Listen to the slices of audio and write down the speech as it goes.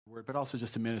word, but also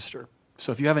just to minister.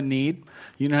 So if you have a need,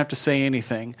 you don't have to say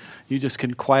anything. You just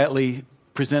can quietly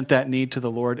present that need to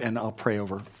the Lord, and I'll pray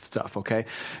over stuff, okay?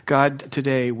 God,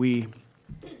 today we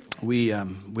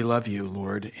love you,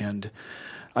 Lord, and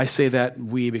I say that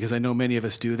we because I know many of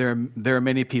us do. There are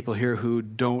many people here who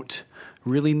don't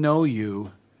really know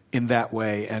you in that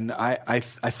way, and I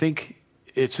think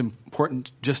it's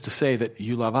important just to say that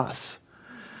you love us.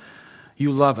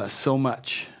 You love us so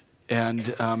much,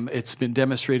 and it's been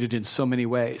demonstrated in so many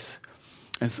ways.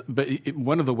 But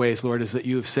one of the ways, Lord, is that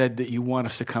you have said that you want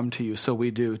us to come to you, so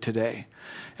we do today.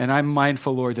 And I'm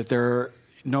mindful, Lord, that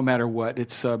no matter what,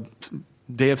 it's a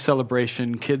day of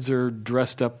celebration. Kids are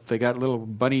dressed up. They got little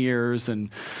bunny ears and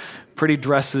pretty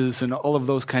dresses and all of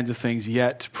those kinds of things,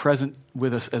 yet present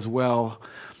with us as well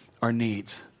are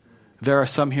needs. There are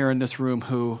some here in this room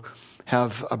who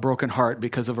have a broken heart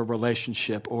because of a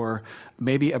relationship, or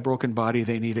maybe a broken body.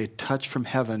 They need a touch from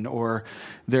heaven, or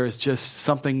there's just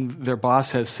something their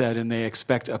boss has said and they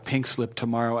expect a pink slip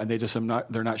tomorrow, and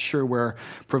they're not sure where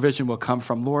provision will come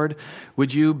from. Lord,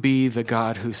 would you be the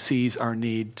God who sees our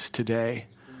needs today?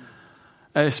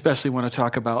 I especially want to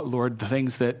talk about, Lord, the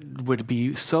things that would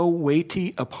be so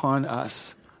weighty upon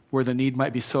us, where the need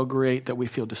might be so great that we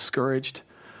feel discouraged.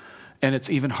 And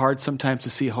it's even hard sometimes to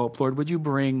see hope. Lord, would you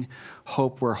bring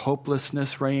hope where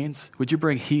hopelessness reigns? Would you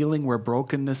bring healing where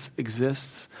brokenness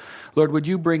exists? Lord, would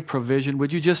you bring provision?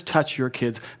 Would you just touch your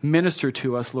kids? Minister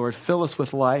to us, Lord. Fill us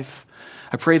with life.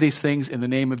 I pray these things in the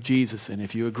name of Jesus. And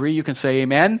if you agree, you can say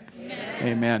amen. Amen.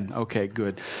 Amen. Okay,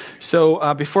 good.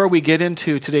 So before we get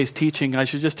into today's teaching, I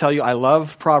should just tell you I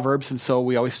love Proverbs, and so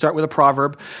we always start with a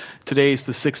proverb. Today is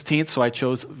the 16th, so I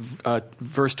chose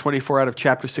verse 24 out of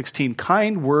chapter 16.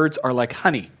 Kind words are like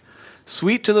honey,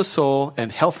 sweet to the soul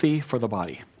and healthy for the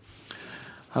body.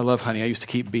 I love honey. I used to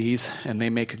keep bees, and they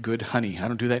make good honey. I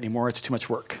don't do that anymore. It's too much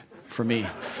work for me,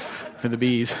 for the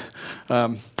bees.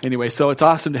 Anyway, so it's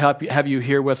awesome to have you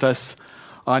here with us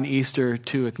on Easter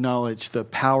to acknowledge the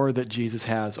power that Jesus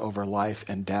has over life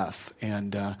and death.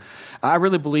 And I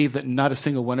really believe that not a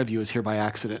single one of you is here by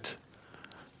accident.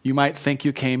 You might think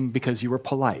you came because you were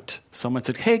polite. Someone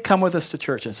said, "Hey, come with us to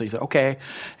church," and so you said, "Okay,"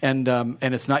 and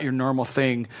it's not your normal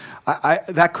thing.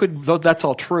 That's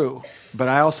all true, but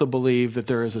I also believe that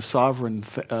there is a sovereign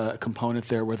component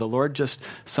there, where the Lord just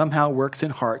somehow works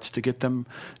in hearts to get them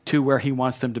to where He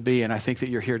wants them to be. And I think that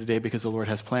you're here today because the Lord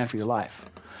has planned for your life.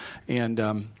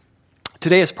 And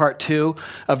today is part 2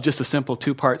 of just a simple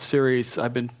 2-part series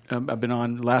I've been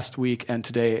on last week and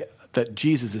today, that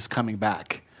Jesus is coming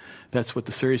back. That's what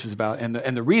the series is about. And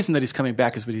the reason that He's coming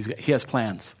back is because He has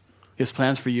plans. He has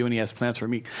plans for you, and He has plans for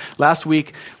me. Last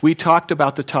week, we talked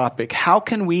about the topic, how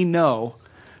can we know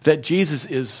that Jesus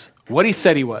is what He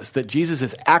said He was, that Jesus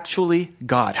is actually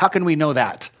God? How can we know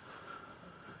that?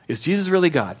 Is Jesus really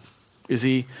God? Is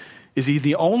He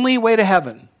the only way to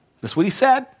heaven? That's what He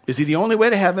said. Is He the only way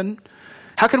to heaven?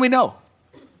 How can we know?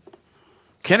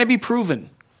 Can it be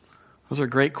proven? Those are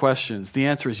great questions. The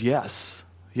answer is yes.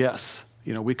 Yes.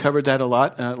 You know, we covered that a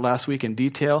lot last week in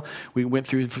detail. We went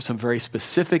through some very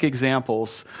specific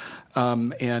examples.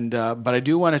 But I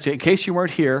do want to take, in case you weren't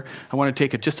here, I want to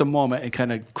take just a moment and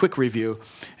kind of quick review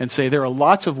and say there are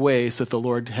lots of ways that the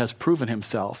Lord has proven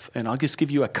Himself. And I'll just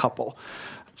give you a couple,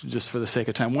 just for the sake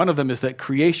of time. One of them is that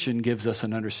creation gives us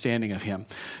an understanding of Him.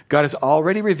 God has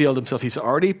already revealed Himself. He's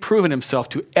already proven Himself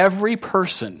to every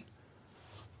person.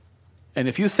 And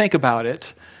if you think about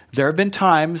it, there have been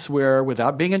times where,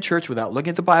 without being in church, without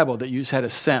looking at the Bible, that you just had a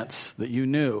sense that you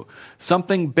knew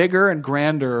something bigger and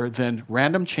grander than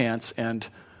random chance and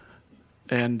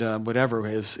whatever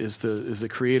is the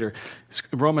Creator.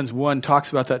 Romans 1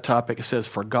 talks about that topic. It says,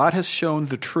 "For God has shown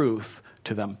the truth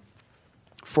to them.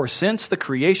 For since the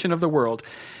creation of the world,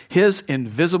 His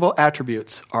invisible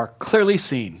attributes are clearly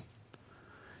seen,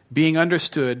 being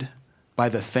understood by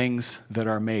the things that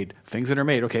are made." Things that are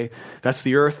made, okay? That's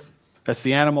the earth. That's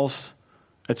the animals.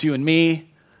 That's you and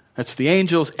me. That's the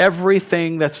angels.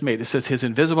 Everything that's made. It says His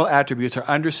invisible attributes are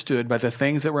understood by the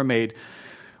things that were made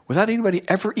without anybody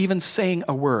ever even saying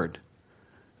a word.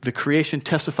 The creation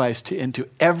testifies into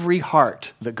every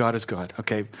heart that God is God.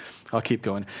 Okay, I'll keep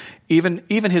going. Even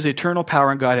His eternal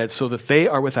power and Godhead, so that they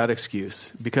are without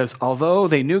excuse. Because although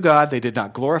they knew God, they did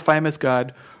not glorify Him as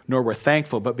God, nor were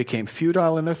thankful, but became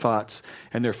futile in their thoughts,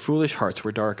 and their foolish hearts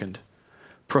were darkened.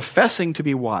 Professing to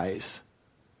be wise,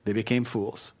 they became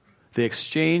fools. They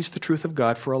exchanged the truth of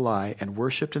God for a lie and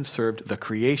worshipped and served the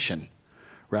creation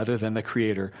rather than the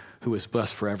Creator who is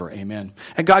blessed forever. Amen.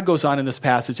 And God goes on in this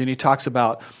passage and he talks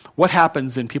about what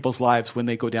happens in people's lives when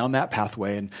they go down that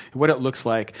pathway and what it looks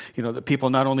like, that people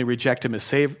not only reject him as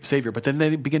Savior, but then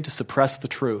they begin to suppress the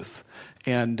truth.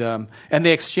 And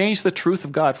they exchange the truth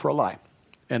of God for a lie.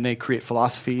 And they create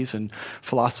philosophies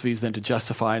then to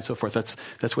justify and so forth.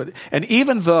 That's what. And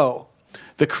even though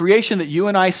the creation that you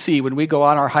and I see when we go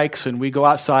on our hikes and we go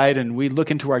outside and we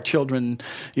look into our children,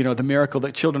 the miracle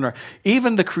that children are,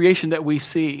 even the creation that we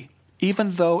see,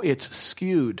 even though it's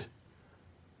skewed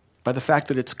by the fact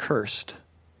that it's cursed,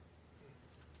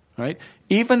 right?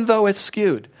 Even though it's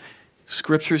skewed,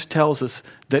 Scriptures tells us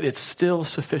that it's still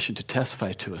sufficient to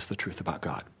testify to us the truth about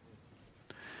God,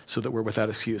 so that we're without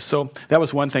excuse. So that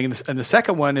was one thing. And the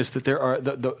second one is that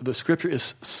the Scripture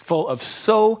is full of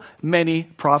so many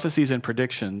prophecies and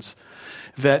predictions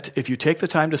that if you take the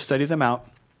time to study them out,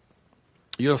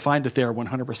 you'll find that they are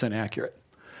 100% accurate.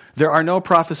 There are no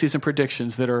prophecies and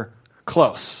predictions that are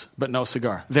close, but no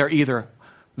cigar. They're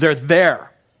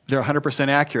there. They're 100%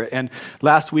 accurate. And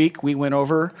last week we went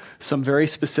over some very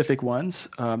specific ones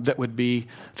that would be,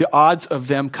 the odds of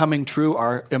them coming true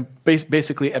are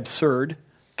basically absurd,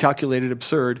 calculated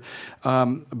absurd.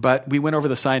 But we went over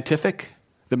the scientific,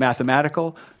 the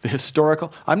mathematical, the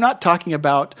historical. I'm not talking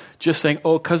about just saying,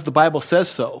 because the Bible says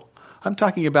so. I'm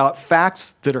talking about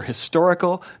facts that are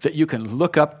historical, that you can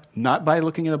look up, not by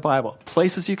looking in the Bible.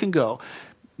 Places you can go,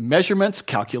 measurements,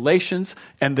 calculations,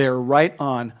 and they're right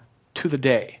on to the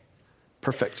day.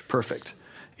 Perfect.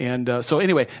 And so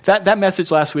anyway, that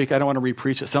message last week, I don't want to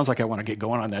repreach it. Sounds like I want to get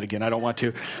going on that again. I don't want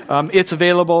to. It's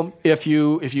available if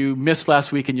you missed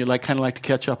last week and you'd kind of like to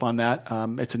catch up on that.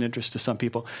 It's an interest to some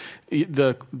people.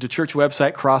 The church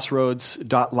website,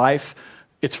 crossroads.life,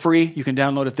 it's free. You can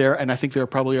download it there, and I think there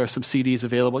probably are some CDs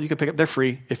available. You can pick up. They're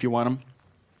free if you want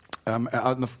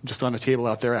them. Just on a table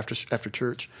out there after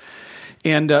church.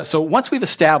 And so once we've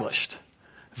established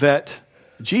that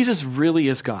Jesus really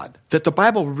is God, that the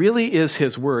Bible really is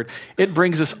his word, it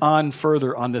brings us on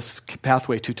further on this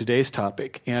pathway to today's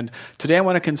topic. And today I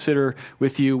want to consider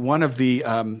with you one of the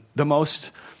most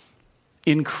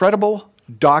incredible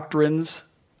doctrines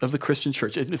of the Christian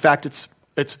church. In fact,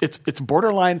 it's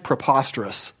borderline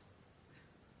preposterous.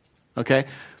 Okay?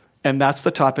 And that's the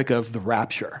topic of the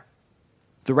rapture.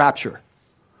 The rapture.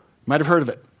 You might have heard of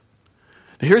it.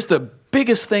 Here's the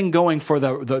biggest thing going for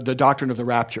the doctrine of the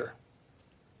rapture.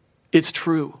 It's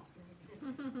true.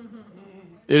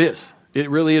 It is. It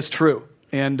really is true.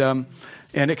 And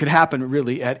it can happen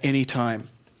really at any time.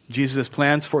 Jesus has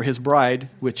plans for his bride,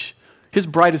 which his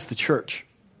bride is the church.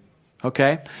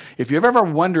 Okay? If you've ever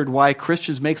wondered why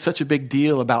Christians make such a big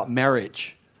deal about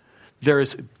marriage, there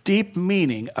is deep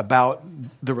meaning about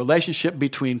the relationship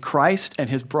between Christ and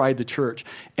his bride, the church.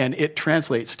 And it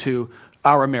translates to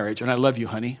our marriage. And I love you,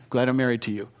 honey. Glad I'm married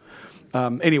to you.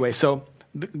 Anyway, so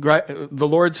the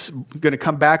Lord's going to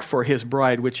come back for his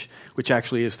bride, which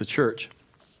actually is the church,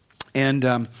 and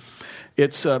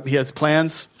he has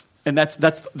plans, and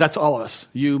that's all of us,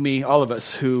 you, me, all of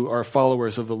us who are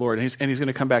followers of the Lord, and he's going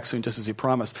to come back soon, just as he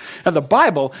promised. And the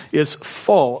Bible is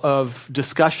full of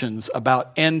discussions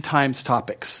about end times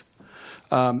topics,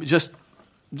 just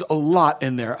a lot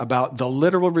in there about the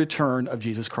literal return of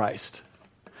Jesus Christ,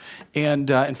 and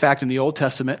in fact, in the Old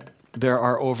Testament, there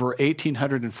are over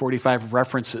 1,845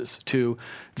 references to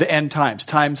the end times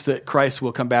that Christ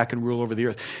will come back and rule over the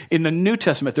earth. In the New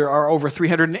Testament, there are over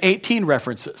 318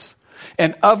 references.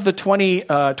 And of the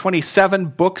 27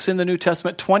 books in the New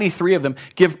Testament, 23 of them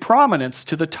give prominence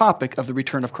to the topic of the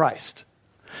return of Christ.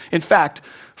 In fact,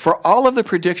 for all of the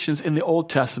predictions in the Old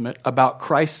Testament about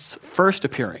Christ's first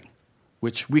appearing,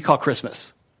 which we call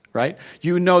Christmas, right?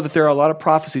 You know that there are a lot of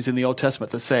prophecies in the Old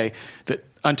Testament that say that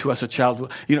unto us a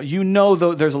child.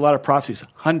 Though there's a lot of prophecies,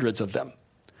 hundreds of them.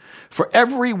 For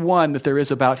every one that there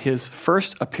is about his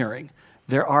first appearing,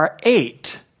 there are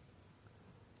 8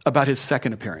 about his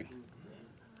second appearing.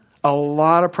 A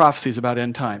lot of prophecies about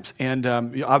end times. And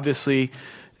obviously,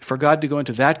 for God to go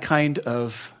into that kind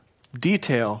of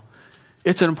detail,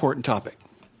 it's an important topic.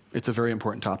 It's a very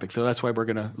important topic. So that's why we're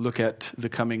going to look at the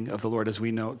coming of the Lord as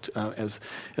we note as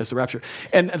the rapture.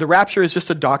 And the rapture is just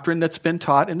a doctrine that's been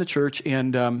taught in the church.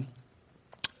 And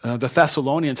the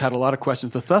Thessalonians had a lot of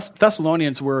questions. The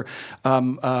Thessalonians were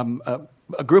a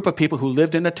group of people who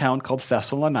lived in a town called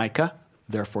Thessalonica.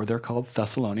 Therefore, they're called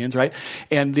Thessalonians, right?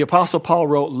 And the Apostle Paul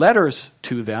wrote letters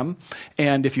to them.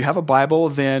 And if you have a Bible,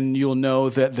 then you'll know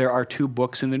that there are 2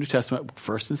 books in the New Testament,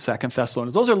 1st and 2nd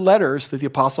Thessalonians. Those are letters that the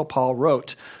Apostle Paul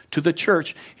wrote to the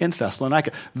church in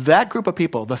Thessalonica. That group of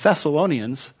people, the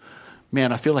Thessalonians,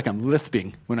 man, I feel like I'm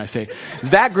lisping when I say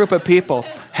that group of people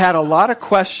had a lot of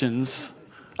questions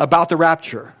about the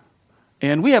rapture.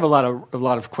 And we have a lot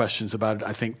of questions about it,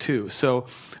 I think, too. So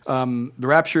the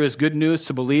rapture is good news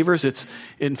to believers. It's,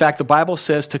 in fact, the Bible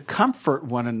says to comfort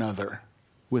one another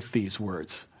with these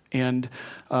words. And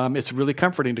it's really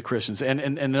comforting to Christians. And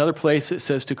in another place, it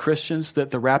says to Christians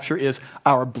that the rapture is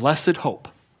our blessed hope.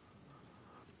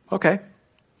 Okay.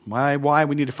 Why?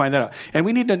 We need to find that out. And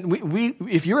we need to,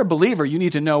 if you're a believer, you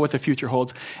need to know what the future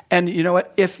holds. And you know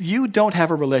what? If you don't have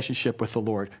a relationship with the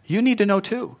Lord, you need to know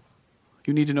too.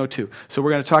 You need to know too. So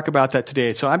we're going to talk about that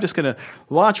today. So I'm just going to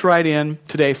launch right in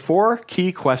today. 4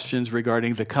 key questions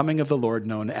regarding the coming of the Lord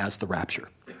known as the rapture.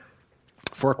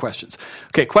 4 questions.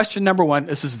 Okay, question number 1.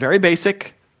 This is very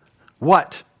basic.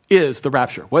 What is the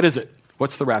rapture? What is it?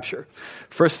 What's the rapture?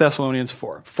 1 Thessalonians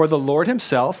 4. For the Lord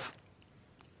himself,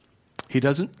 he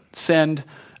doesn't send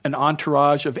an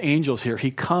entourage of angels here.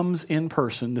 He comes in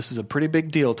person. This is a pretty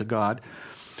big deal to God.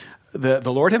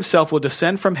 The Lord himself will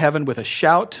descend from heaven with a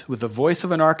shout, with the voice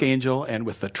of an archangel, and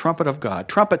with the trumpet of God.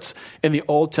 Trumpets in the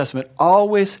Old Testament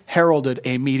always heralded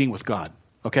a meeting with God.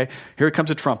 Okay? Here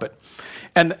comes a trumpet.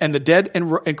 And the dead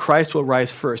in Christ will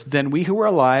rise first. Then we who are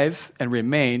alive and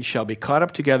remain shall be caught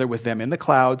up together with them in the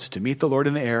clouds to meet the Lord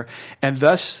in the air. And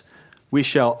thus we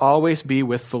shall always be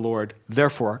with the Lord.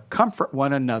 Therefore, comfort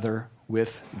one another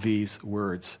with these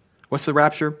words. What's the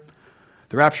rapture?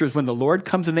 The rapture is when the Lord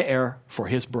comes in the air for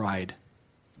his bride,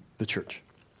 the church.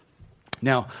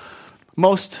 Now,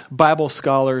 most Bible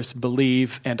scholars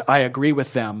believe, and I agree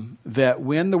with them, that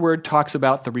when the word talks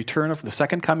about the return of the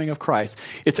second coming of Christ,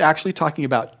 it's actually talking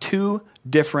about 2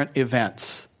 different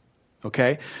events.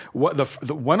 Okay?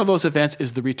 One of those events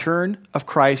is the return of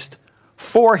Christ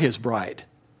for his bride.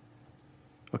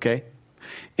 Okay?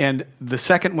 And the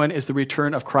second one is the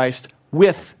return of Christ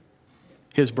with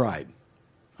his bride.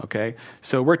 Okay,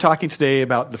 so we're talking today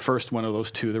about the first one of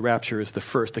those 2. The rapture is the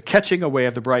first, the catching away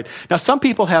of the bride. Now, some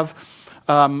people have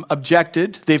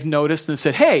objected. They've noticed and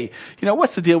said, hey,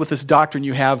 what's the deal with this doctrine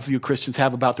you Christians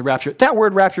have about the rapture? That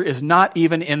word rapture is not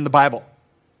even in the Bible.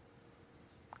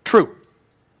 True.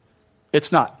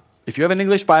 It's not. If you have an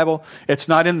English Bible, it's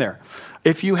not in there.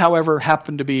 If you, however,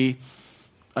 happen to be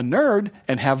a nerd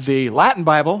and have the Latin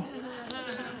Bible,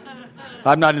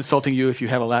 I'm not insulting you if you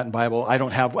have a Latin Bible. I don't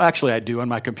have, actually I do on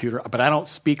my computer, but I don't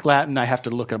speak Latin. I have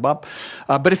to look them up.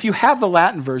 But if you have the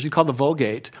Latin version called the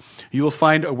Vulgate, you will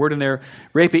find a word in there,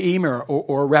 rapeimer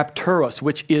or rapturos,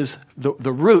 which is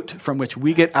the root from which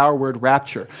we get our word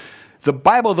rapture. The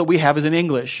Bible that we have is in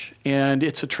English, and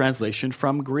it's a translation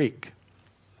from Greek.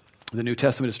 The New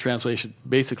Testament is translation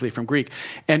basically from Greek.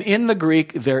 And in the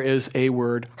Greek, there is a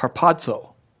word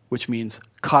harpazo, which means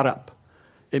caught up.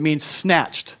 It means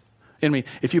snatched. I mean,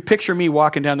 if you picture me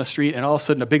walking down the street and all of a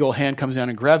sudden a big old hand comes down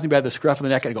and grabs me by the scruff of the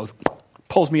neck and goes,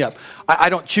 pulls me up. I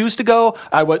don't choose to go.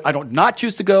 I don't not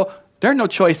choose to go. There's no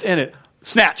choice in it.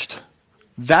 Snatched.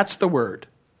 That's the word.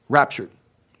 Raptured.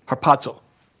 Harpazo.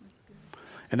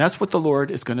 And that's what the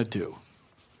Lord is going to do.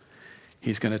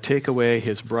 He's going to take away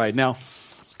his bride. Now,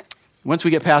 once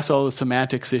we get past all the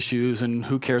semantics issues and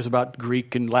who cares about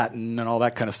Greek and Latin and all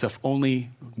that kind of stuff, only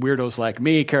weirdos like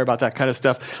me care about that kind of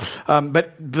stuff.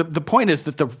 But the point is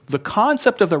that the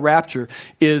concept of the rapture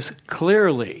is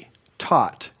clearly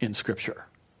taught in Scripture.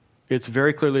 It's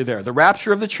very clearly there. The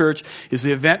rapture of the church is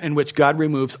the event in which God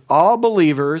removes all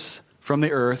believers from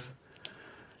the earth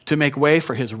to make way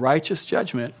for his righteous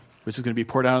judgment, which is going to be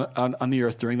poured out on the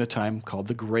earth during the time called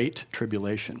the Great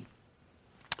Tribulation.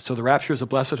 So the rapture is a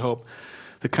blessed hope,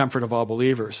 the comfort of all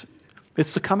believers.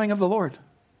 It's the coming of the Lord.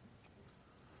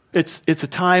 It's a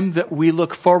time that we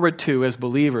look forward to as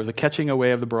believers. The catching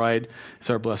away of the bride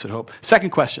is our blessed hope. Second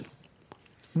question,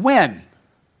 when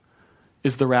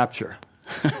is the rapture?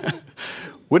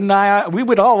 We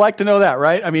would all like to know that,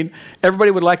 right? I mean, everybody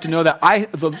would like to know that.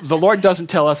 The Lord doesn't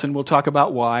tell us, and we'll talk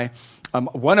about why.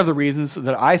 One of the reasons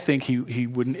that I think he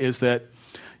wouldn't is that,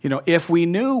 if we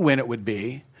knew when it would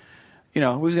be,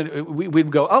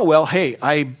 we'd go, oh, well, hey,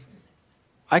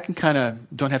 I can kind of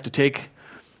don't have to take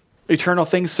eternal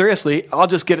things seriously. I'll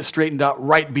just get it straightened out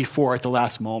right before at the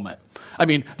last moment. I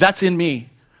mean, that's in me.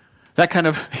 That kind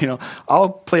of, I'll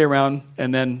play around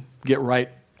and then get right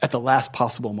at the last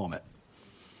possible moment.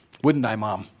 Wouldn't I,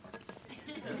 Mom?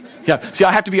 Yeah. See,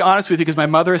 I have to be honest with you because my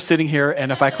mother is sitting here,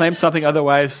 and if I claim something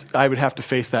otherwise, I would have to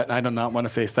face that, and I do not want to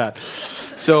face that.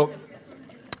 So,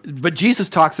 but Jesus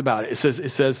talks about it. It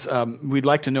says we'd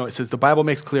like to know. It says the Bible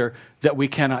makes clear that we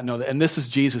cannot know that. And this is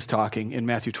Jesus talking in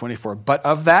Matthew 24. But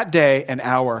of that day and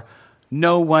hour,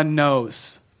 no one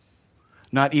knows.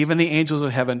 Not even the angels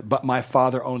of heaven, but my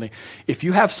Father only. If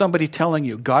you have somebody telling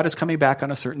you God is coming back on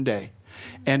a certain day,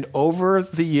 and over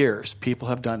the years people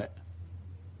have done it,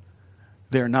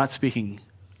 they're not speaking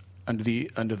under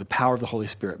the power of the Holy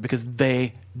Spirit, because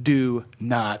they do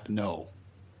not know.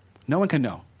 No one can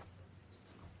know.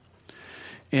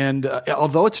 And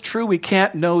although it's true we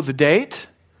can't know the date,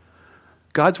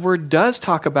 God's word does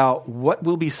talk about what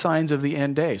will be signs of the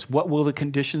end days. What will the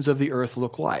conditions of the earth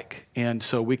look like? And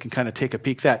so we can kind of take a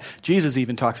peek at that. Jesus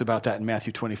even talks about that in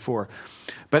Matthew 24.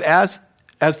 But as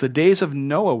the days of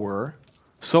Noah were,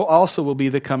 so also will be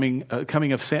the coming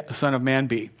of Son of Man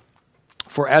be.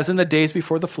 For as in the days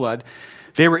before the flood,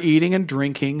 they were eating and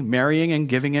drinking, marrying and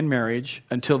giving in marriage,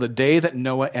 until the day that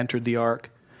Noah entered the ark,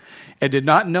 and did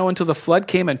not know until the flood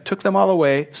came and took them all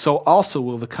away, so also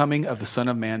will the coming of the Son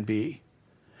of Man be.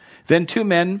 Then 2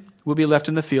 men will be left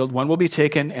in the field, one will be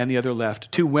taken and the other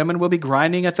left. 2 women will be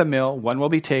grinding at the mill, one will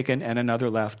be taken and another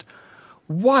left.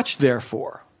 Watch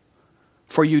therefore,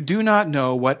 for you do not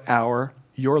know what hour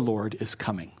your Lord is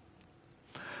coming.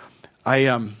 I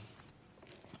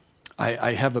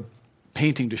have a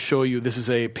painting to show you. This is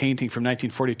a painting from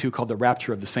 1942 called The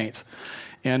Rapture of the Saints.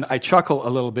 And I chuckle a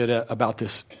little bit about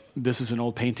this. This is an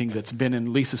old painting that's been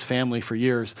in Lisa's family for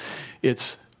years.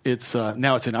 It's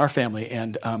now it's in our family,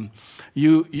 and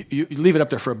you leave it up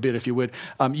there for a bit if you would.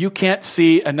 You can't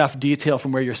see enough detail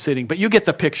from where you're sitting, but you get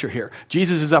the picture here.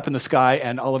 Jesus is up in the sky,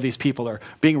 and all of these people are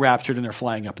being raptured, and they're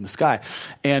flying up in the sky.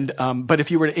 And but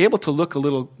if you were able to look a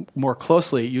little more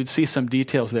closely, you'd see some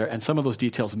details there, and some of those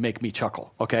details make me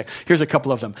chuckle. Okay, here's a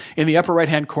couple of them. In the upper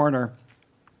right-hand corner.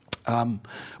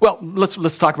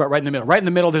 Let's talk about right in the middle. Right in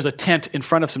the middle, there's a tent in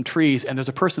front of some trees, and there's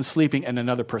a person sleeping and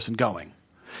another person going.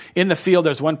 In the field,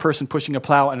 there's one person pushing a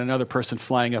plow and another person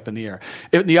flying up in the air.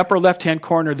 In the upper left-hand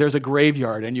corner, there's a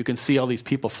graveyard, and you can see all these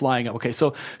people flying up. Okay,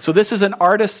 so this is an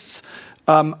artist's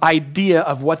idea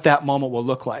of what that moment will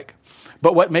look like.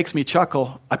 But what makes me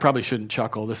chuckle, I probably shouldn't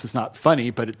chuckle, this is not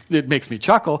funny, but it makes me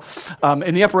chuckle.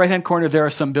 In the upper right-hand corner, there are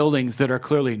some buildings that are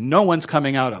clearly no one's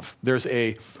coming out of. There's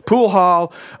a pool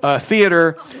hall, a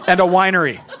theater, and a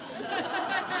winery.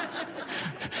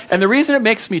 And the reason it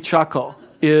makes me chuckle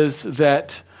is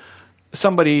that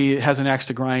somebody has an axe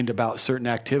to grind about certain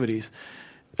activities,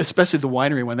 especially the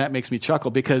winery one. That makes me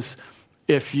chuckle because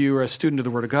if you're a student of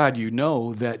the Word of God, you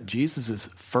know that Jesus'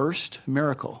 first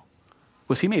miracle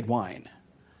was he made wine.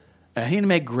 And he didn't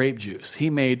make grape juice. He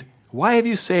made, why have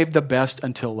you saved the best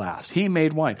until last? He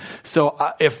made wine. So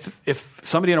if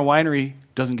somebody in a winery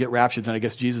doesn't get raptured, then I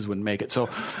guess Jesus wouldn't make it. So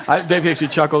that makes me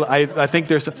chuckle. I think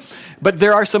but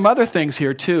there are some other things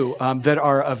here too that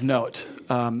are of note.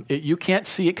 You can't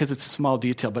see it because it's a small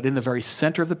detail, but in the very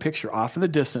center of the picture, off in the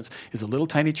distance, is a little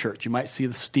tiny church. You might see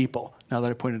the steeple, now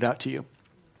that I pointed out to you.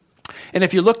 And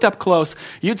if you looked up close,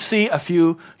 you'd see a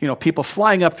few people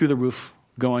flying up through the roof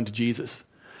going to Jesus.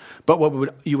 But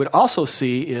what you would also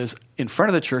see is in front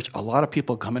of the church, a lot of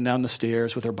people coming down the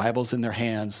stairs with their Bibles in their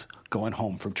hands, going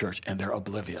home from church, and they're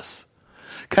oblivious.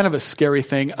 Kind of a scary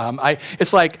thing.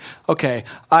 It's like, okay,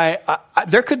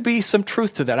 there could be some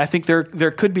truth to that. I think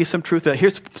there could be some truth to that.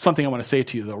 Here's something I want to say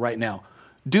to you, though, right now.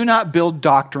 Do not build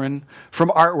doctrine from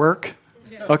artwork,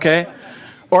 okay,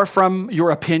 or from your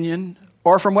opinion,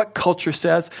 or from what culture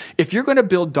says. If you're going to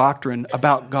build doctrine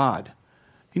about God,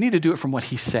 you need to do it from what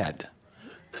he said.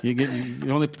 The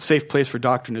only safe place for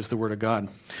doctrine is the Word of God.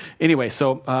 Anyway,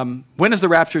 so when is the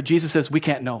rapture? Jesus says we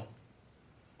can't know.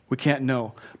 We can't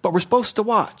know. But we're supposed to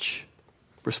watch.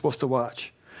 We're supposed to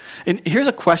watch. And here's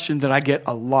a question that I get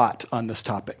a lot on this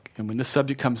topic. And when this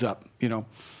subject comes up,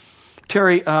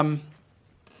 Terry, do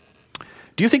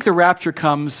you think the rapture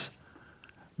comes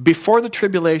before the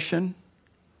tribulation,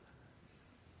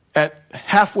 at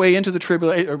halfway into the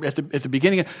tribulation, or at the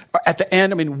beginning, or at the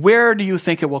end? I mean, where do you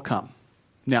think it will come?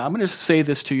 Now, I'm going to say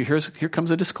this to you. Here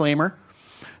comes a disclaimer.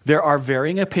 There are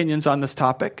varying opinions on this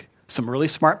topic. Some really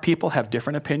smart people have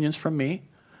different opinions from me.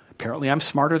 Apparently, I'm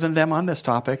smarter than them on this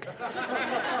topic.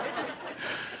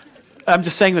 I'm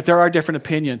just saying that there are different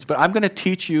opinions, but I'm going to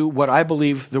teach you what I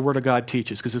believe the Word of God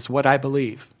teaches, because it's what I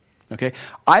believe. Okay?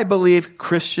 I believe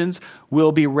Christians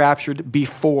will be raptured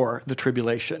before the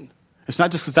tribulation. It's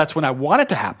not just because that's when I want it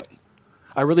to happen.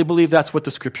 I really believe that's what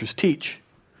the Scriptures teach.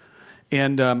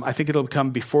 And I think it'll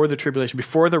come before the tribulation,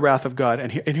 before the wrath of God.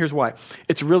 And here's why.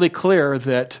 It's really clear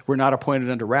that we're not appointed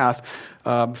unto wrath.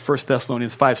 1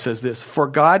 Thessalonians 5 says this, "For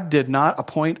God did not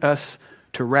appoint us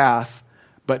to wrath,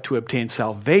 but to obtain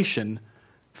salvation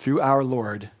through our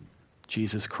Lord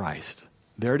Jesus Christ."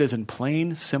 There it is in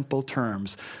plain, simple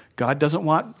terms. God doesn't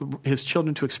want his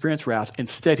children to experience wrath.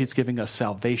 Instead, he's giving us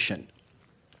salvation.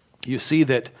 You see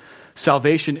that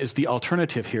salvation is the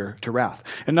alternative here to wrath.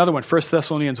 Another one, 1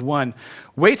 Thessalonians 1,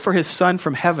 "Wait for his Son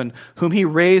from heaven, whom he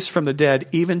raised from the dead,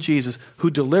 even Jesus,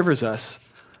 who delivers us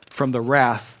from the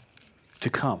wrath to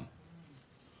come."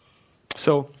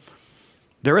 So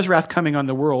there is wrath coming on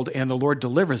the world, and the Lord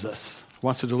delivers us,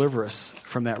 wants to deliver us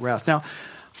from that wrath. Now,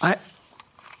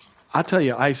 I'll tell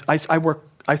you, I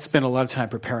spend a lot of time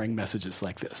preparing messages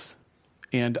like this.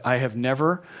 And I have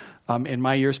never, in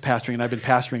my years pastoring, and I've been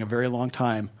pastoring a very long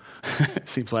time, it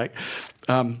seems like,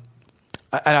 and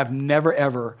I've never,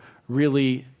 ever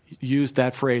really used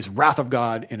that phrase, wrath of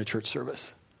God, in a church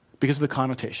service because of the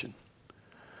connotation.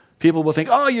 People will think,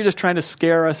 oh, you're just trying to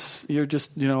scare us. You're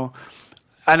just, and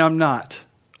I'm not.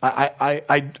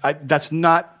 That's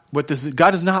not what this is.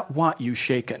 God does not want you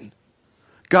shaken.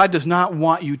 God does not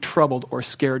want you troubled or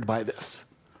scared by this.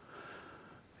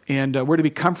 And we're to be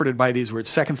comforted by these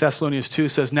words. 2 Thessalonians 2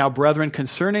 says, now, brethren,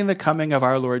 concerning the coming of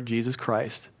our Lord Jesus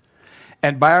Christ,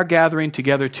 and by our gathering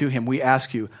together to him, we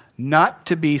ask you not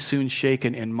to be soon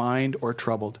shaken in mind or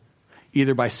troubled,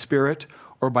 either by spirit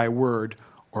or by word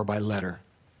or by letter.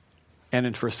 And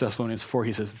in 1 Thessalonians 4,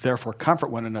 he says, therefore, comfort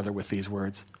one another with these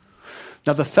words.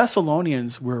 Now, the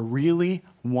Thessalonians were really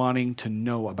wanting to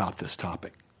know about this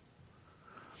topic.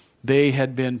 They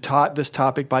had been taught this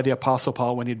topic by the Apostle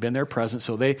Paul when he'd been there present.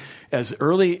 So they, as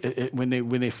early, when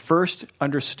they first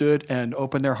understood and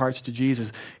opened their hearts to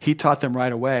Jesus, he taught them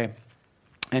right away,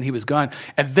 and he was gone.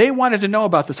 And they wanted to know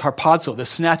about this harpazo,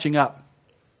 this snatching up.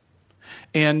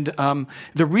 And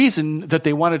the reason that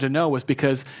they wanted to know was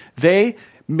because they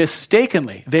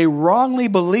wrongly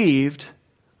believed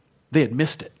they had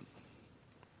missed it.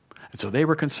 And so they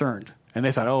were concerned, and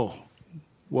they thought, oh,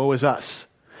 woe is us.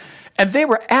 And they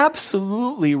were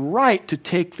absolutely right to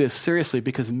take this seriously,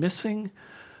 because missing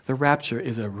the rapture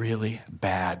is a really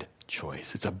bad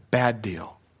choice. It's a bad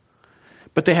deal.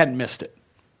 But they hadn't missed it.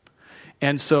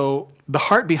 And so the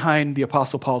heart behind the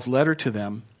Apostle Paul's letter to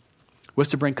them was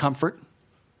to bring comfort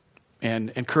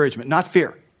and encouragement, not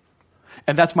fear.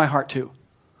 And that's my heart too.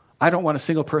 I don't want a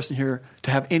single person here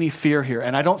to have any fear here,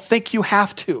 and I don't think you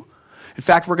have to. In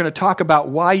fact, we're going to talk about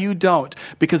why you don't,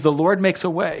 because the Lord makes a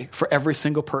way for every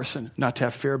single person not to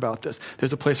have fear about this.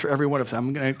 There's a place for every one of us.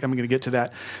 I'm going to get to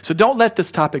that. So don't let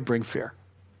this topic bring fear,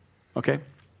 okay?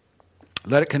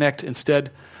 Let it connect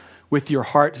instead with your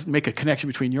heart. Make a connection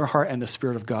between your heart and the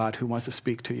Spirit of God who wants to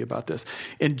speak to you about this.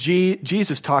 And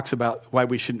Jesus talks about why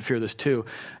we shouldn't fear this too.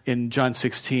 In John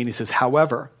 16, he says,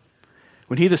 however,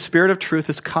 when he, the Spirit of truth,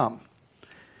 has come,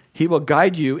 he will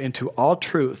guide you into all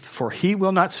truth, for he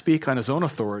will not speak on his own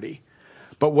authority,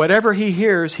 but whatever he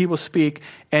hears, he will speak,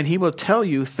 and he will tell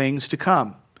you things to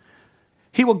come.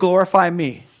 He will glorify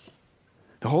me.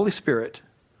 The Holy Spirit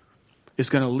is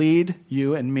going to lead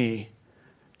you and me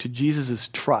to Jesus'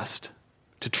 trust,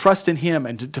 to trust in him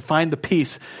and to find the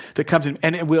peace that comes in.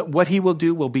 And what he will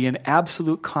do will be in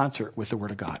absolute concert with the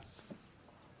Word of God.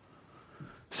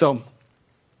 So,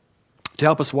 to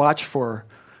help us watch for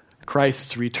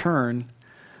Christ's return,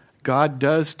 God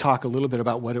does talk a little bit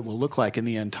about what it will look like in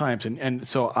the end times. And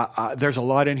so there's a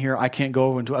lot in here I can't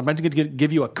go into. I'm going to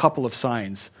give you a couple of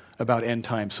signs about end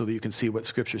times so that you can see what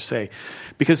Scriptures say.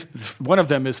 Because one of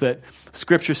them is that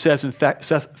Scripture says in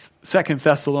 2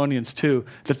 Thessalonians 2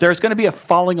 that there's going to be a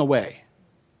falling away.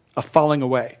 A falling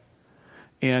away.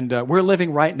 And we're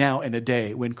living right now in a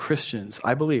day when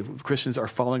I believe Christians are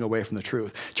falling away from the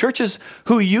truth. Churches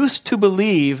who used to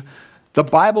believe the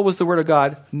Bible was the Word of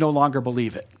God no longer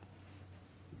believe it.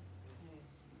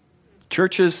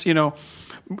 Churches,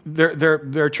 there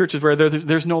are churches where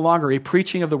there's no longer a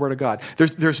preaching of the Word of God.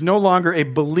 There's no longer a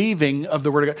believing of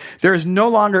the Word of God. There is no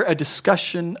longer a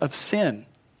discussion of sin.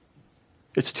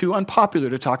 It's too unpopular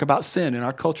to talk about sin in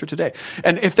our culture today.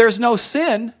 And if there's no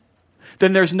sin,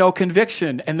 then there's no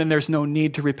conviction, and then there's no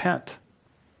need to repent.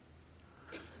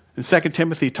 And 2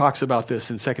 Timothy talks about this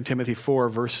in 2 Timothy 4,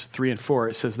 verse 3 and 4.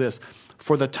 It says this,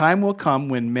 for the time will come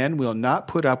when men will not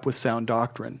put up with sound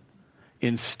doctrine.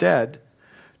 Instead,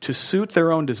 to suit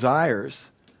their own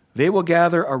desires, they will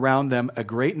gather around them a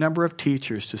great number of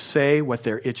teachers to say what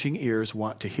their itching ears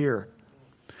want to hear.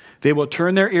 They will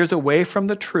turn their ears away from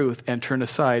the truth and turn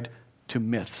aside to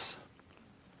myths.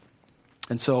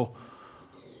 And so,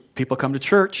 people come to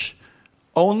church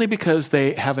only because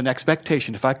they have an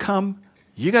expectation. If I come,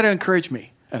 you got to encourage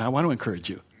me, and I want to encourage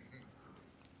you.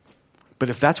 But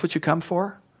if that's what you come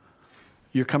for,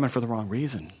 you're coming for the wrong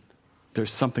reason. There's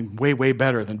something way, way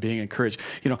better than being encouraged.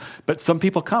 But some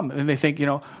people come and they think,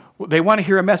 they want to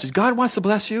hear a message. God wants to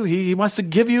bless you. He wants to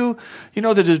give you,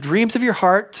 the dreams of your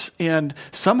heart. And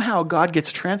somehow God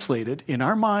gets translated in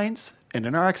our minds and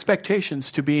in our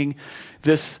expectations to being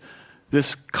this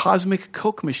cosmic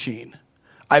Coke machine.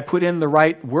 I put in the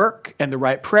right work and the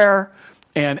right prayer,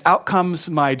 and out comes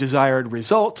my desired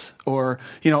result, or,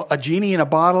 a genie in a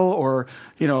bottle, or,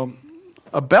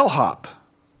 a bellhop.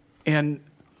 And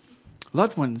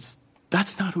loved ones,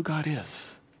 That's not who God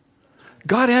is.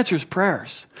 God answers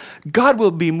prayers. God will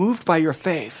be moved by your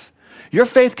faith. Your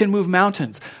faith can move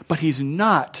mountains, but he's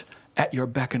not at your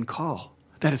beck and call.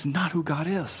 That is not who God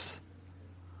is.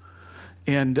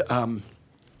 And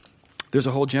there's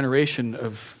a whole generation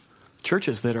of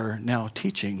churches that are now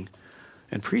teaching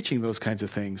and preaching those kinds of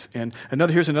things. And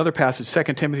here's another passage,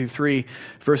 2 Timothy 3,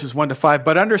 verses 1 to 5.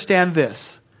 But understand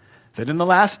this, that in the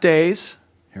last days,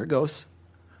 here it goes,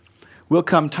 will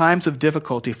come times of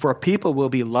difficulty, for people will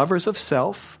be lovers of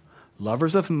self,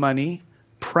 lovers of money,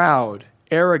 proud,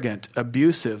 arrogant,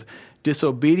 abusive,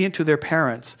 disobedient to their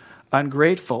parents,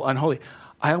 ungrateful, unholy.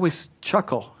 I always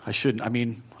chuckle. I shouldn't. I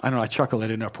don't know, I chuckle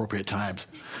at inappropriate times.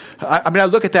 I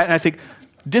look at that and I think,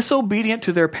 disobedient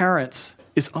to their parents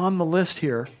is on the list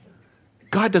here.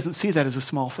 God doesn't see that as a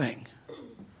small thing.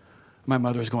 My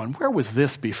mother's going, where was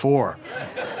this before?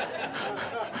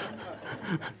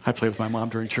 I play with my mom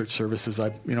during church services.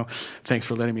 Thanks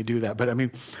for letting me do that. But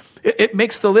it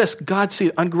makes the list. God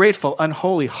sees ungrateful,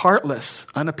 unholy, heartless,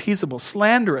 unappeasable,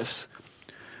 slanderous,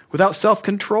 without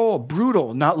self-control,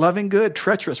 brutal, not loving good,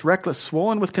 treacherous, reckless,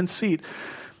 swollen with conceit,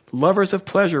 lovers of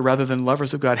pleasure rather than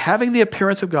lovers of God, having the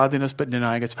appearance of godliness but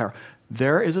denying its power.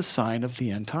 There is a sign of the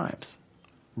end times,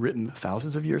 written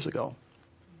thousands of years ago.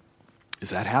 Is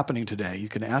that happening today? You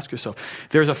can ask yourself.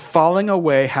 There's a falling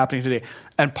away happening today.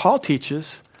 And Paul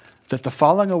teaches that the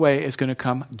falling away is going to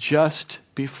come just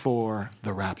before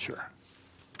the rapture.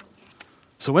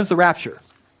 So when's the rapture?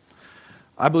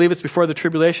 I believe it's before the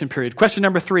tribulation period. Question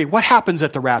number 3, what happens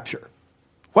at the rapture?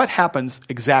 What happens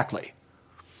exactly?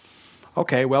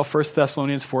 Okay, well, 1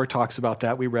 Thessalonians 4 talks about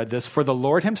that. We read this. For the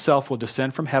Lord himself will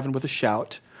descend from heaven with a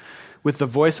shout, with the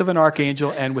voice of an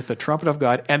archangel, and with the trumpet of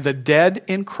God, and the dead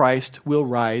in Christ will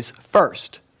rise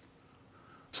first.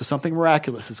 So something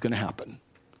miraculous is going to happen.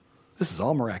 This is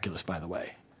all miraculous, by the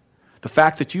way. The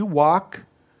fact that you walk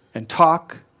and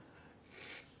talk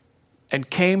and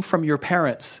came from your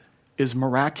parents is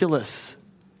miraculous.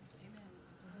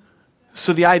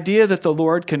 So the idea that the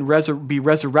Lord can be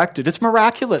resurrected, it's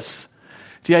miraculous.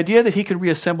 The idea that he can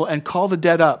reassemble and call the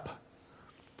dead up,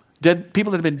 dead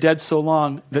people that have been dead so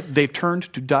long that they've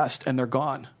turned to dust and they're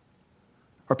gone,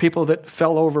 or people that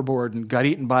fell overboard and got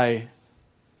eaten by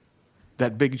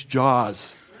that big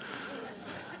Jaws,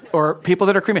 or people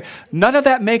that are cremated. None of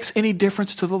that makes any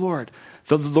difference to the Lord.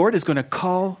 The Lord is going to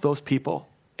call those people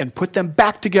and put them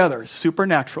back together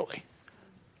supernaturally.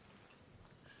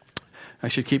 I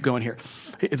should keep going here.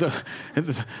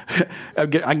 I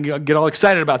get all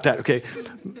excited about that, okay?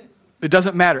 It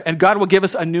doesn't matter. And God will give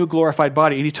us a new glorified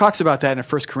body. And he talks about that in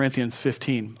 1 Corinthians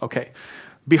 15. Okay.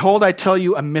 Behold, I tell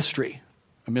you a mystery.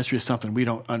 A mystery is something we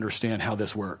don't understand how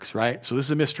this works, right? So this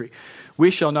is a mystery.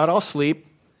 We shall not all sleep,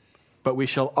 but we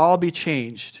shall all be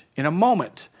changed in a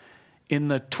moment, in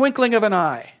the twinkling of an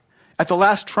eye, at the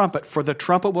last trumpet, for the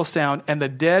trumpet will sound, and the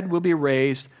dead will be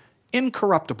raised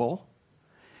incorruptible,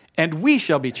 and we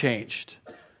shall be changed.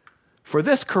 For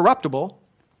this corruptible,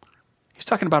 he's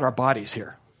talking about our bodies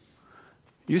here.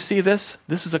 You see this?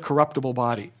 This is a corruptible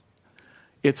body.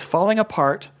 It's falling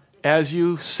apart as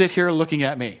you sit here looking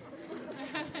at me.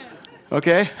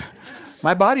 Okay?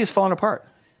 My body is falling apart.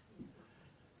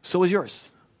 So is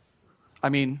yours. I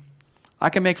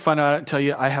can make fun of it and tell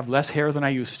you I have less hair than I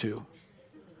used to.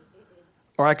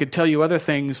 Or I could tell you other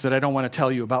things that I don't want to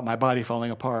tell you about my body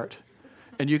falling apart.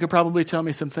 And you could probably tell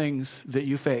me some things that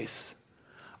you face.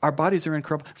 Our bodies are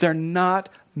incorruptible. They're not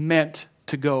meant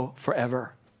to go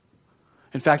forever.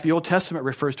 In fact, the Old Testament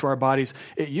refers to our bodies.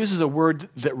 It uses a word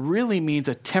that really means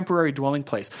a temporary dwelling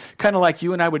place. Kind of like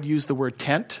you and I would use the word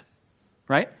tent,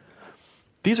 right?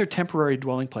 These are temporary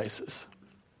dwelling places.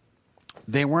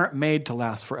 They weren't made to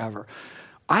last forever.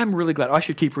 I'm really glad. I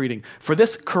should keep reading. For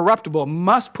this corruptible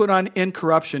must put on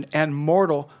incorruption, and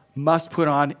mortal must put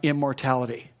on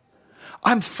immortality.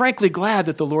 I'm frankly glad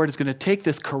that the Lord is going to take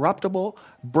this corruptible,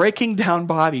 breaking down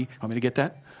body. Want me to get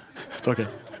that? It's okay.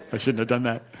 I shouldn't have done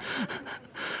that.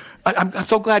 I'm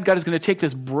so glad God is going to take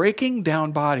this breaking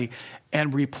down body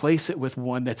and replace it with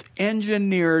one that's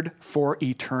engineered for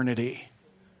eternity.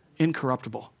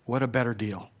 Incorruptible. What a better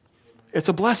deal. It's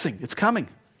a blessing. It's coming.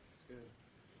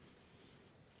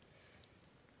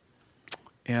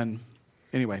 And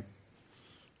anyway,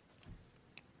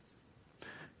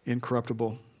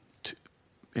 incorruptible.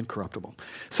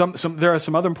 There are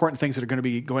some other important things that are going to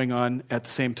be going on at the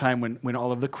same time when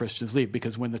all of the Christians leave,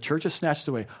 because when the church is snatched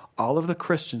away, all of the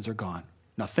Christians are gone.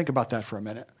 Now think about that for a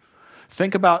minute.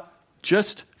 Think about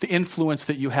just the influence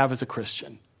that you have as a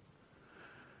Christian.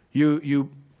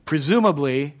 You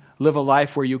presumably live a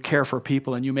life where you care for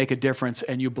people and you make a difference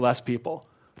and you bless people.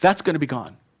 That's going to be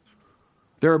gone.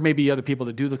 There are maybe other people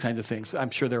that do the kinds of things.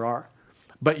 I'm sure there are.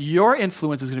 But your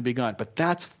influence is going to be gone. But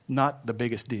that's not the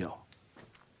biggest deal.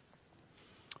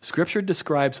 Scripture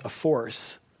describes a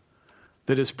force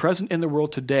that is present in the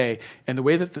world today. And the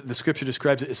way that the Scripture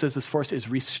describes it, it says this force is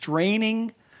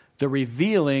restraining the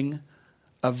revealing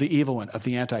of the evil one, of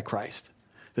the Antichrist.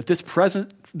 That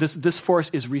this force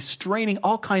is restraining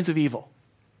all kinds of evil.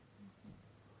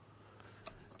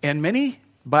 And many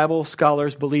Bible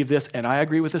scholars believe this, and I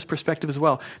agree with this perspective as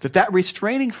well, that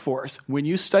restraining force, when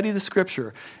you study the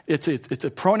Scripture, it's a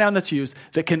pronoun that's used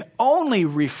that can only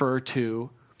refer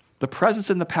to the presence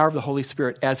and the power of the Holy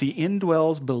Spirit as he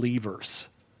indwells believers.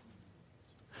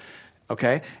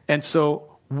 Okay? And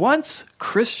so once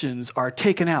Christians are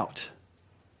taken out,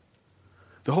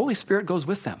 the Holy Spirit goes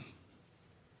with them.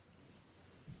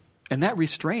 And that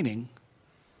restraining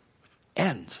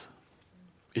ends.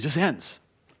 It just ends.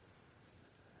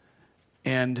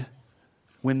 And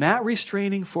when that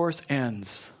restraining force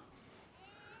ends,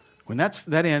 when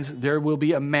that ends, there will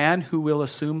be a man who will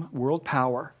assume world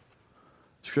power.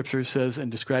 Scripture says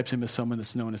and describes him as someone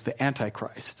that's known as the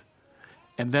Antichrist.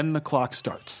 And then the clock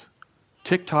starts.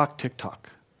 Tick-tock, tick-tock.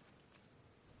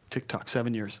 Tick-tock,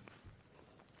 7 years.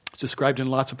 It's described in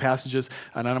lots of passages,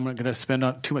 and I'm not going to spend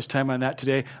too much time on that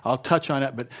today. I'll touch on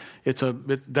it, but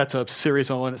that's a series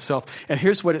all in itself. And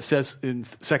here's what it says in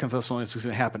 2 Thessalonians is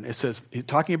going to happen. It says,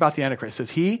 talking about the Antichrist, it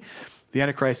says, he, the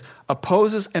Antichrist,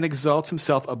 opposes and exalts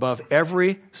himself above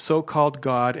every so-called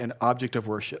God and object of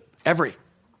worship. Every.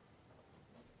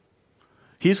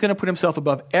 He's going to put himself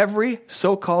above every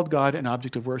so-called God and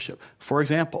object of worship. For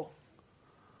example,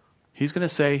 he's going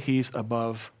to say he's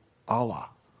above Allah.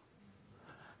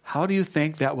 How do you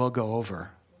think that will go over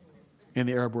in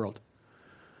the Arab world?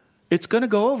 It's going to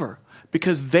go over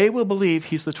because they will believe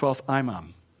he's the 12th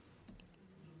Imam.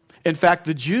 In fact,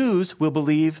 the Jews will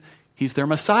believe he's their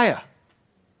Messiah.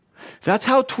 That's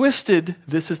how twisted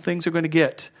things are going to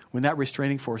get when that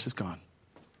restraining force is gone.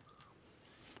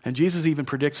 And Jesus even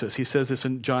predicts this. He says this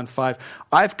in John 5,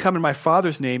 I've come in my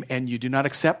Father's name and you do not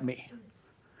accept me.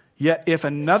 Yet if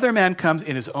another man comes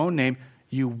in his own name,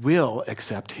 you will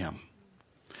accept him.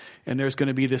 And there's going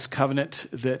to be this covenant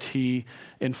that he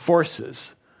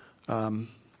enforces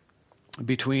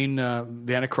between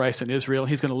the Antichrist and Israel.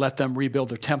 He's going to let them rebuild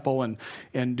their temple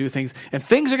and do things. And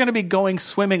things are going to be going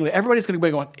swimmingly. Everybody's going to be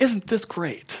going, isn't this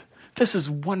great? This is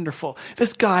wonderful.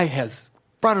 This guy has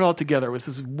brought it all together. This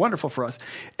is wonderful for us.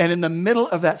 And in the middle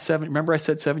of that remember I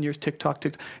said 7 years, tick-tock,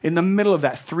 tick-tock. In the middle of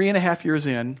that, 3.5 years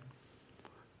in,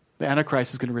 the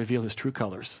Antichrist is going to reveal his true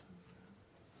colors.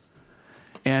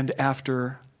 And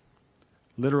after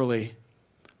literally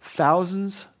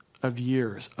thousands of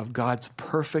years of God's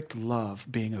perfect love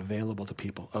being available to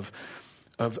people,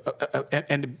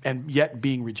 and yet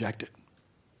being rejected.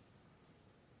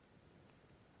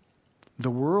 The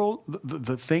world,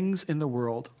 the things in the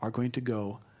world are going to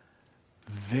go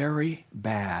very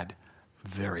bad,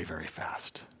 very, very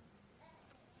fast.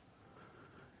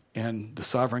 And the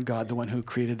sovereign God, the one who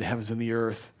created the heavens and the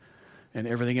earth and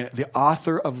everything in it, the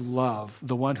author of love,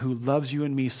 the one who loves you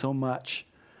and me so much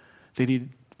that he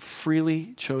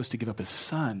freely chose to give up his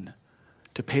son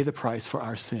to pay the price for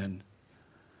our sin,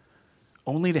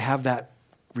 only to have that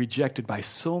rejected by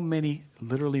so many,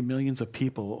 literally millions of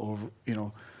people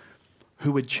over,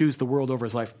 who would choose the world over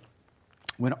his life.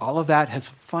 When all of that has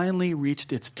finally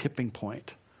reached its tipping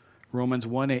point, Romans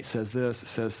 1:8 says this, it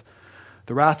says,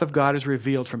 the wrath of God is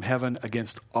revealed from heaven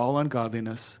against all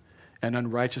ungodliness and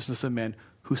unrighteousness of men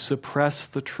who suppress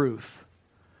the truth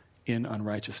in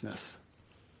unrighteousness.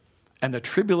 And the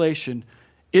tribulation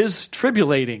is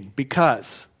tribulating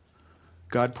because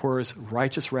God pours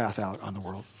righteous wrath out on the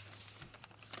world.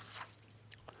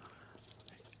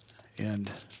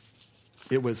 And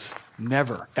it was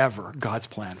never, ever God's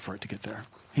plan for it to get there.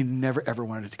 He never, ever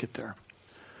wanted it to get there.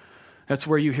 That's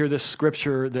where you hear this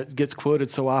scripture that gets quoted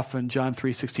so often, John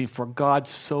 3:16, for God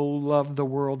so loved the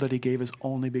world that he gave his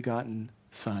only begotten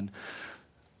son.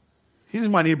 He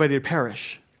didn't want anybody to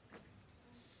perish.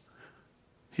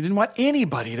 He didn't want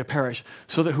anybody to perish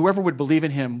so that whoever would believe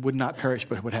in him would not perish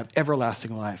but would have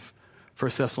everlasting life.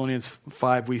 1 Thessalonians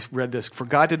 5, we read this. For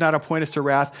God did not appoint us to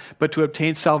wrath, but to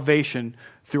obtain salvation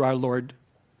through our Lord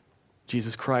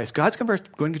Jesus Christ. God's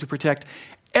going to protect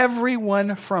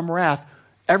everyone from wrath,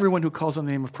 everyone who calls on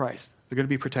the name of Christ. They're going to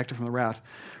be protected from the wrath.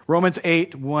 Romans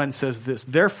 8:1 says this,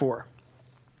 therefore,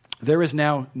 there is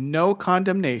now no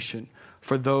condemnation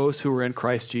for those who are in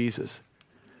Christ Jesus.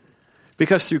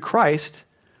 Because through Christ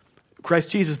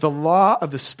Jesus, the law of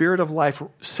the Spirit of life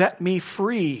set me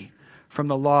free from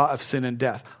the law of sin and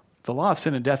death. The law of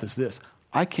sin and death is this.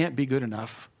 I can't be good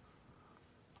enough.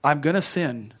 I'm going to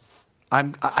sin.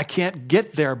 I can't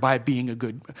get there by being a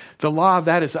good. The law of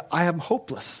that is that I am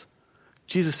hopeless.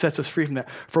 Jesus sets us free from that.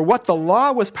 For what the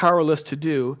law was powerless to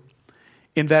do,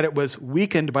 in that it was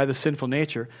weakened by the sinful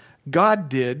nature, God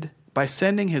did by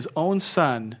sending his own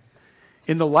Son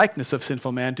in the likeness of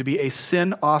sinful man to be a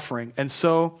sin offering. And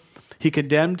so he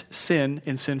condemned sin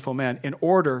in sinful man in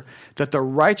order that the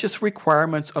righteous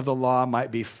requirements of the law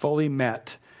might be fully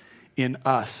met in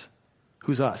us.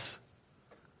 Who's us?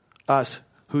 Us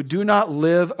who do not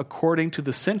live according to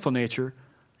the sinful nature,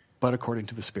 but according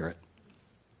to the Spirit.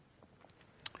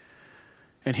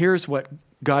 And here's what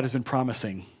God has been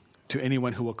promising to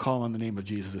anyone who will call on the name of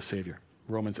Jesus as Savior.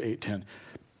 Romans 8:10.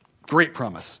 Great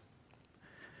promise.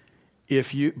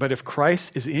 But if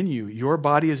Christ is in you, your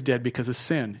body is dead because of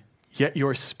sin, yet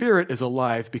your spirit is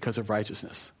alive because of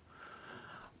righteousness.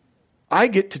 I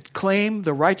get to claim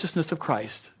the righteousness of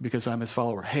Christ because I'm his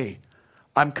follower. Hey,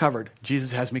 I'm covered.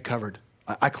 Jesus has me covered.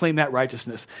 I claim that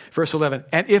righteousness. Verse 11,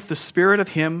 and if the spirit of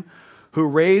him who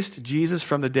raised Jesus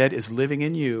from the dead is living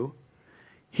in you,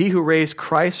 he who raised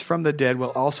Christ from the dead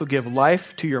will also give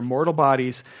life to your mortal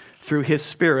bodies through his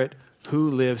Spirit who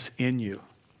lives in you.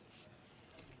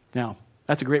 Now,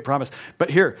 that's a great promise. But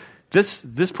here,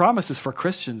 this promise is for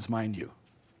Christians, mind you.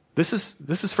 This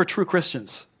is for true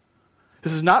Christians.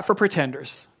 This is not for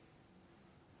pretenders.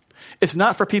 It's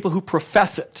not for people who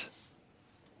profess it.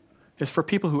 It's for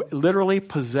people who literally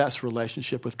possess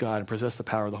relationship with God and possess the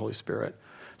power of the Holy Spirit.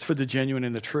 It's for the genuine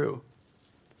and the true.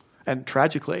 And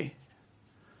tragically,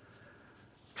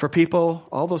 for people,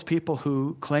 all those people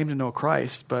who claim to know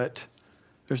Christ, but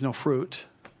there's no fruit.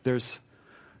 There's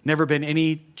never been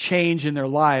any change in their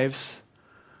lives,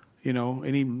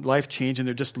 any life change, and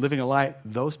they're just living a life.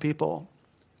 Those people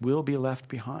will be left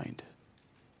behind.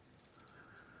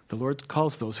 The Lord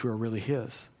calls those who are really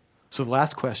his. So the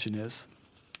last question is,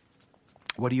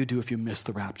 what do you do if you miss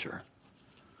the rapture?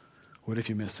 What if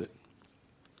you miss it?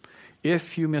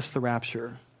 If you miss the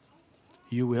rapture,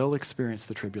 you will experience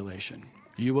the tribulation.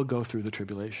 You will go through the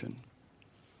tribulation.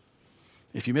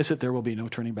 If you miss it, there will be no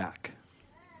turning back.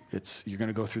 You're going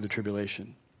to go through the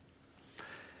tribulation.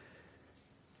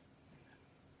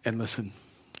 And listen,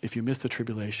 if you miss the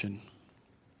tribulation,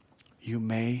 you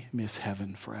may miss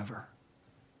heaven forever.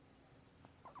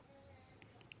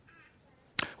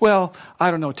 Well,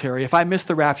 I don't know, Terry. If I miss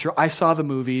the rapture, I saw the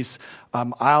movies.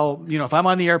 If I'm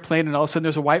on the airplane and all of a sudden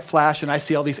there's a white flash and I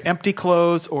see all these empty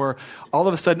clothes, or all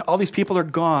of a sudden all these people are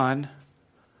gone,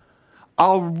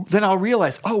 then I'll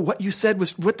realize, what you said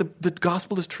was what the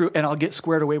gospel is true, and I'll get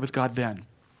squared away with God then.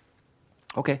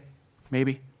 Okay,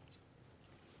 maybe.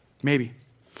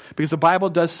 Because the Bible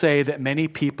does say that many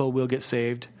people will get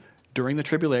saved during the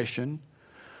tribulation.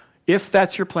 If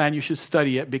that's your plan, you should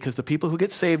study it, because the people who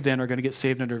get saved then are going to get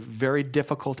saved under very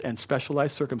difficult and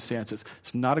specialized circumstances.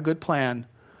 It's not a good plan.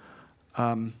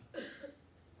 And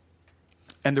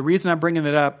the reason I'm bringing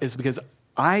it up is because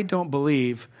I don't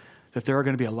believe that there are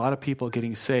going to be a lot of people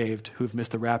getting saved who've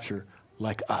missed the rapture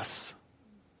like us.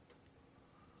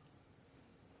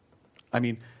 I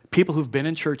mean, people who've been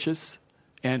in churches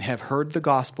and have heard the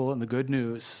gospel and the good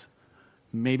news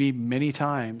maybe many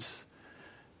times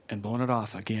and blown it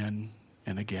off again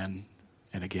and again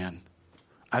and again.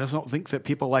 I just don't think that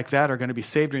people like that are going to be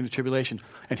saved during the tribulation.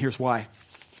 And here's why.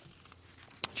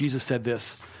 Jesus said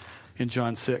this in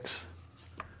John 6.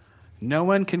 No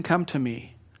one can come to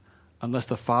me unless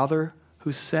the Father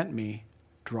who sent me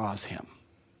draws him.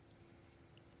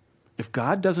 If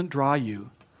God doesn't draw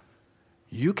you,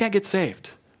 you can't get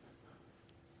saved.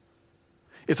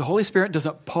 If the Holy Spirit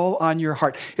doesn't pull on your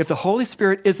heart, if the Holy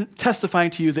Spirit isn't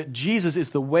testifying to you that Jesus is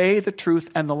the way, the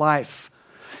truth, and the life,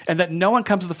 and that no one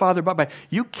comes to the Father but by,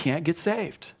 you can't get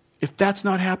saved. If that's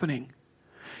not happening,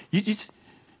 you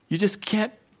just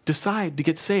can't decide to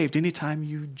get saved anytime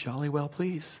you jolly well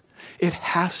please. It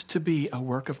has to be a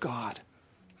work of God.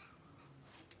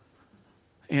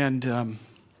 And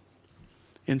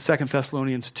in 2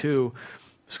 Thessalonians 2,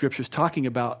 Scripture's talking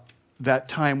about that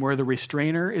time where the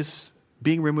restrainer is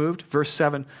being removed. Verse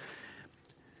 7,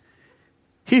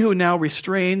 he who now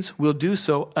restrains will do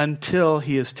so until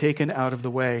he is taken out of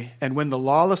the way. And when the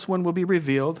lawless one will be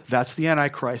revealed, that's the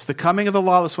Antichrist. The coming of the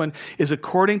lawless one is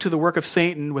according to the work of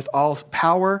Satan, with all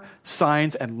power,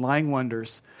 signs, and lying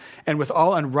wonders, and with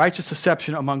all unrighteous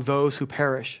deception among those who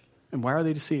perish. And why are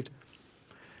they deceived?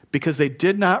 Because they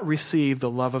did not receive the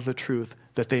love of the truth,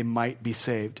 that they might be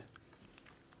saved.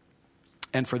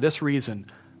 And for this reason,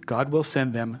 God will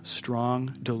send them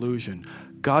strong delusion.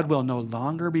 God will no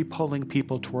longer be pulling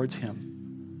people towards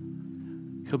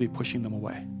him. He'll be pushing them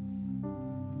away.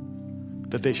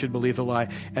 that they should believe the lie,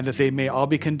 and that they may all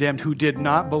be condemned who did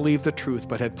not believe the truth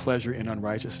but had pleasure in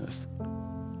unrighteousness.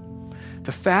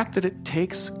 The fact that it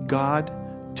takes God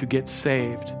to get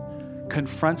saved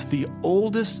confronts the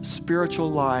oldest spiritual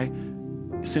lie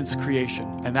since creation,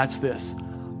 and that's this: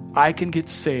 I can get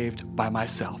saved by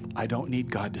myself. I don't need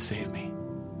God to save me.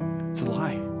 It's a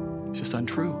lie. It's just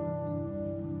untrue.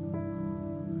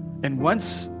 And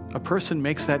once a person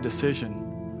makes that decision,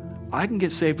 I can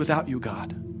get saved without you,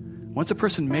 God. Once a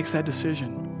person makes that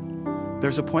decision,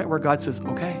 there's a point where God says,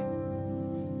 okay,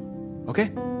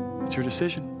 it's your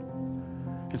decision.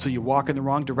 And so you walk in the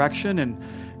wrong direction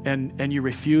and you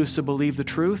refuse to believe the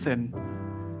truth, and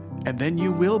then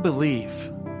you will believe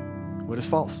what is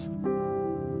false.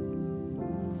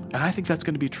 And I think that's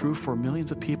going to be true for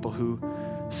millions of people who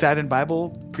sat in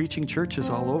Bible preaching churches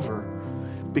all over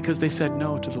because they said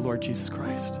no to the Lord Jesus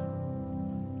Christ.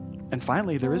 And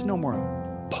finally, there is no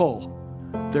more pull.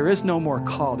 There is no more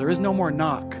call. There is no more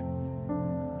knock.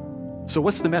 So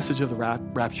what's the message of the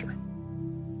rapture?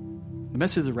 The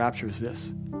message of the rapture is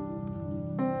this: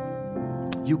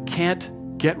 you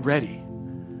can't get ready.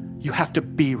 You have to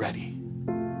be ready.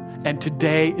 And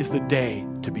today is the day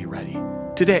to be ready.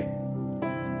 Today.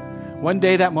 One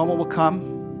day that moment will come.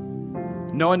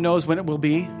 No one knows when it will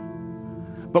be.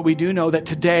 But we do know that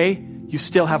today you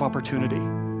still have opportunity.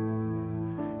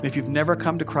 And if you've never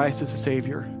come to Christ as a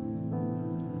Savior,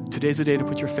 today's the day to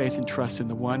put your faith and trust in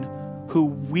the one who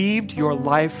weaved your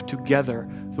life together,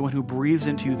 the one who breathes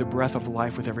into you the breath of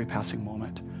life with every passing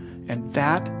moment. And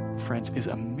that, friends, is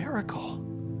a miracle.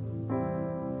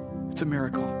 It's a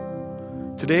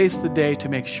miracle. Today's the day to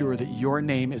make sure that your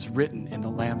name is written in the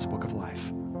Lamb's Book of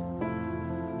Life.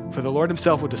 For the Lord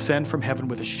himself will descend from heaven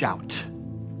with a shout.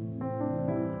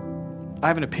 I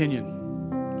have an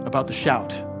opinion about the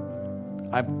shout.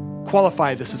 I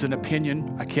qualify this as an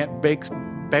opinion. I can't back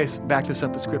this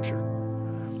up with Scripture.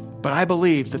 But I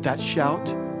believe that at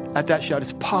that shout,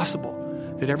 it's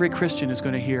possible that every Christian is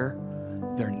going to hear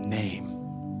their name.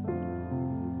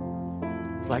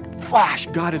 It's like, flash,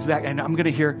 God is that. And I'm going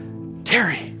to hear,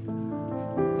 Terry.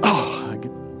 Oh,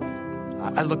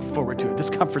 I look forward to it. This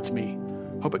comforts me.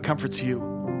 Hope it comforts you.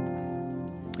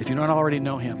 If you don't already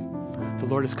know him, the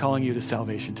Lord is calling you to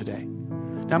salvation today.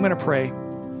 Now I'm going to pray.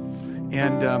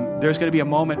 And there's going to be a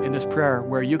moment in this prayer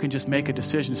where you can just make a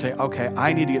decision and say, okay,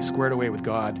 I need to get squared away with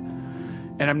God.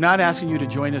 And I'm not asking you to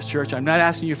join this church. I'm not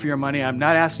asking you for your money. I'm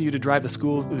not asking you to drive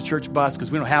the church bus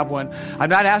because we don't have one. I'm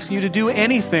not asking you to do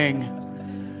anything,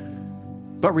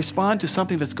 but respond to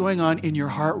something that's going on in your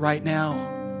heart right now,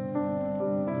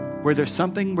 where there's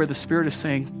something where the Spirit is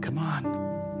saying, come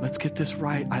on, let's get this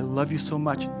right. I love you so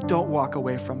much. Don't walk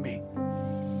away from me.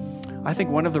 I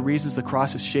think one of the reasons the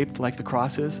cross is shaped like the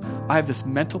cross is, I have this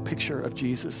mental picture of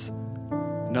Jesus,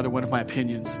 another one of my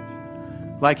opinions,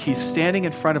 like he's standing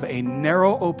in front of a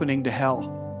narrow opening to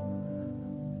hell.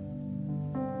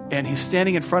 And he's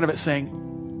standing in front of it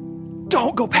saying,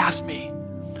 don't go past me.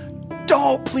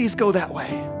 Don't please go that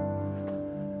way.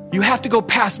 You have to go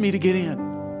past me to get in.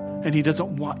 And he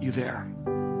doesn't want you there.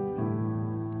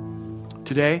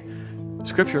 Today,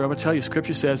 Scripture, I'm going to tell you,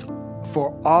 Scripture says,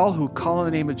 for all who call on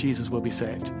the name of Jesus will be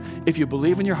saved. If you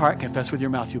believe in your heart, confess with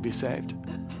your mouth, you'll be saved.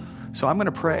 So I'm going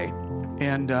to pray.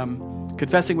 And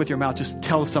confessing with your mouth, just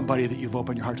tell somebody that you've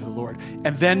opened your heart to the Lord.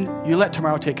 And then you let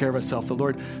tomorrow take care of itself. The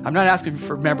Lord, I'm not asking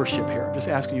for membership here. I'm just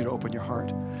asking you to open your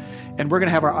heart. And we're going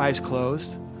to have our eyes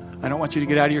closed. I don't want you to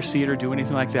get out of your seat or do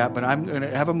anything like that, but I'm going to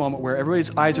have a moment where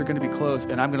everybody's eyes are going to be closed,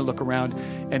 and I'm going to look around.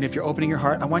 And if you're opening your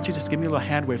heart, I want you to just give me a little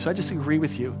hand wave. So I just agree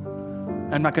with you.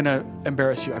 I'm not going to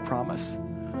embarrass you, I promise.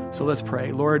 So let's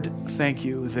pray. Lord, thank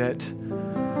you that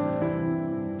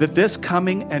this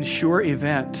coming and sure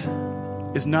event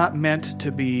is not meant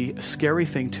to be a scary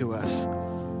thing to us.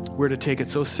 We're to take it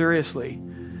so seriously,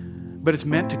 but it's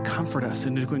meant to comfort us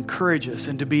and to encourage us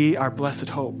and to be our blessed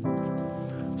hope.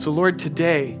 So Lord,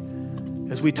 today,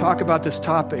 as we talk about this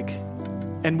topic,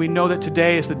 and we know that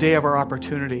today is the day of our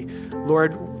opportunity,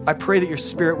 Lord, I pray that your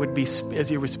Spirit would be, as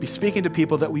you would be speaking to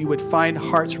people, that we would find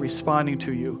hearts responding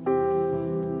to you.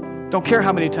 Don't care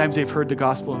how many times they've heard the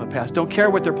gospel in the past. Don't care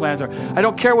what their plans are. I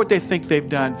don't care what they think they've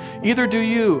done. Either do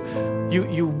you.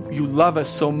 You love us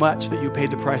so much that you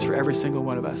paid the price for every single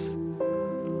one of us.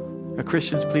 Now,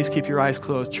 Christians, please keep your eyes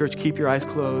closed. Church, keep your eyes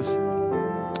closed.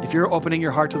 If you're opening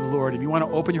your heart to the Lord, if you want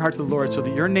to open your heart to the Lord so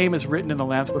that your name is written in the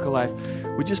Lamb's Book of Life,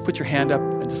 would you just put your hand up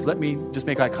and just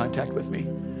make eye contact with me?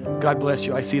 God bless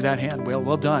you. I see that hand.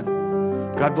 Well done.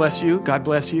 God bless you. God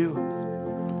bless you.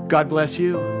 God bless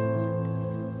you.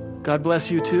 God bless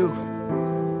you too.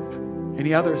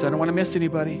 Any others? I don't want to miss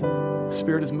anybody. The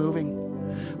Spirit is moving.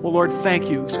 Well, Lord, thank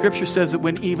you. Scripture says that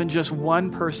when even just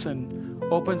one person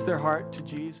opens their heart to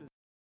Jesus,